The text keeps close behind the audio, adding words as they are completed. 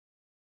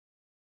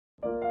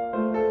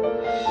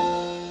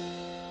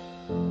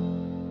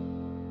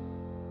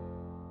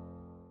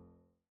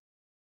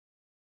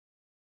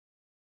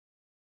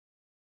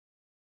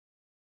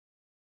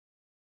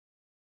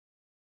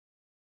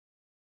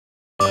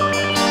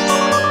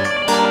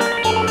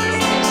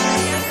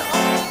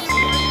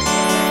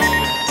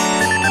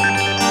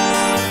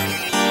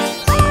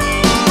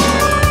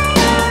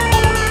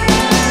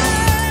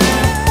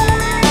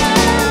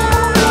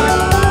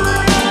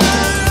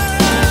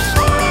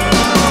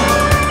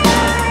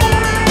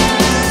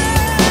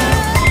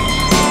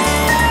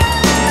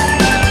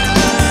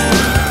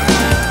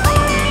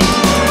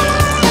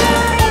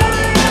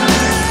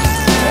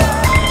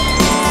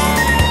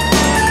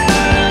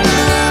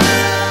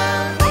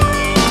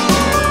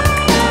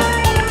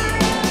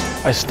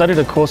I studied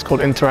a course called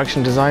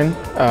Interaction Design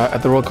at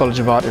the Royal College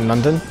of Art in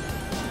London,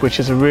 which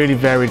is a really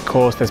varied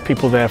course. There's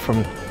people there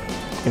from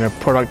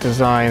product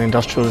design,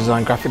 industrial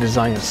design, graphic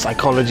design,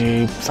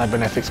 psychology,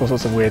 cybernetics, all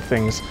sorts of weird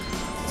things.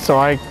 So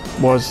I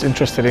was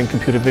interested in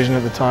computer vision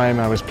at the time.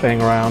 I was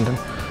playing around, and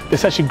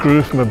this actually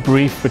grew from a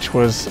brief which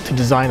was to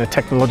design a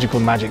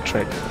technological magic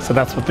trick. So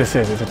that's what this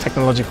is, it's a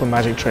technological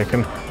magic trick,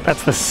 and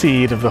that's the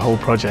seed of the whole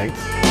project.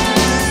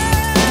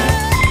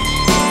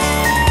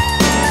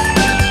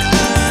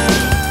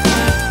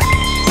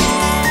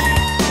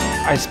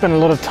 I spent a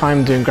lot of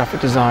time doing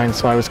graphic design,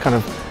 so I was kind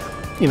of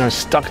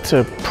stuck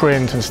to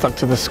print and stuck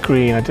to the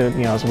screen. I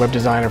was a web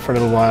designer for a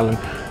little while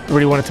and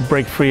really wanted to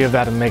break free of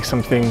that and make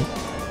something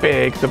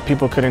big that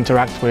people could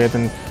interact with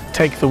and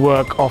take the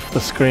work off the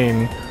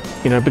screen.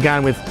 It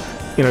began with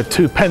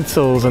 2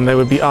 pencils, and there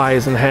would be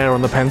eyes and hair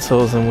on the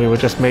pencils, and we were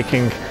just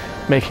making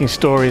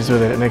stories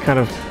with it, and it kind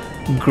of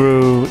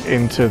grew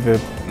into the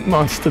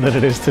monster that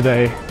it is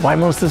today. Why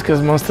monsters?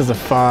 Because monsters are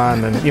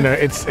fun, and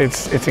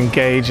it's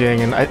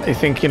engaging, and I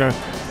think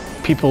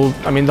people.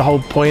 The whole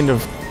point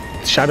of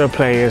shadow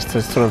play is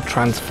to sort of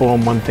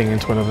transform one thing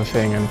into another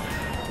thing, and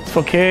it's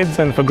for kids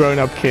and for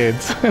grown-up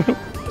kids.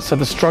 So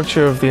the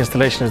structure of the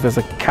installation is there's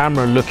a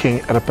camera looking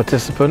at a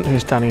participant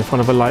who's standing in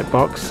front of a light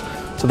box.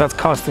 So that's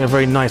casting a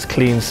very nice,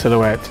 clean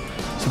silhouette.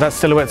 So that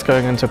silhouette's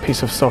going into a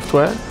piece of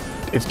software.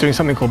 It's doing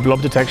something called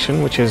blob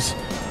detection, which is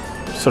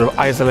sort of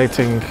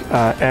isolating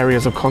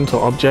areas of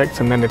contour objects,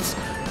 and then it's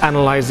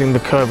analyzing the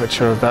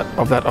curvature of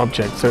that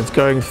object. So it's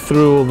going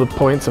through all the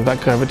points of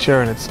that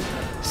curvature, and it's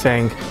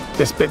saying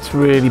this bit's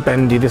really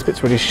bendy, this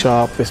bit's really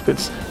sharp, this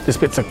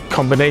bit's a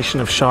combination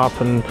of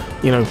sharp and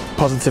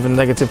positive and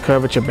negative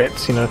curvature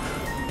bits,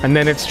 and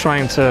then it's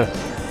trying to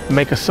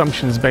make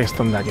assumptions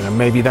based on that.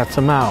 Maybe that's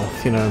a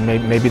mouth,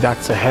 maybe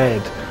that's a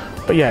head,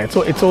 but yeah,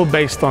 it's all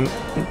based on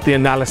the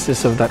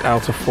analysis of that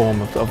outer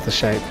form of the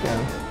shape.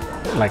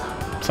 Like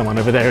someone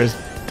over there is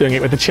doing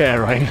it with a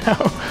chair right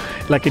now.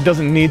 Like, it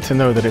doesn't need to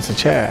know that it's a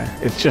chair,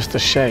 it's just a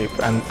shape,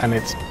 and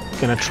it's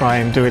going to try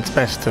and do its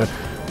best to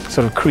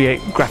sort of create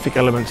graphic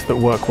elements that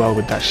work well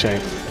with that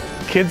shape.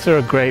 Kids are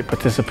a great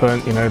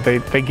participant,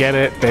 they get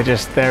it,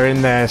 they're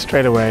in there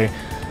straight away.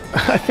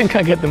 I think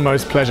I get the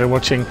most pleasure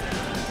watching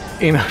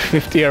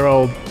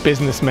 50-year-old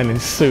businessmen in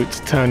suits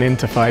turn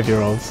into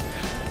 5-year-olds.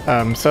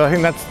 So I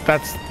think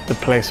that's the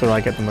place where I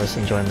get the most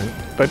enjoyment.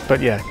 But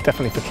yeah,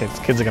 definitely for kids.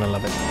 Kids are going to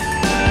love it.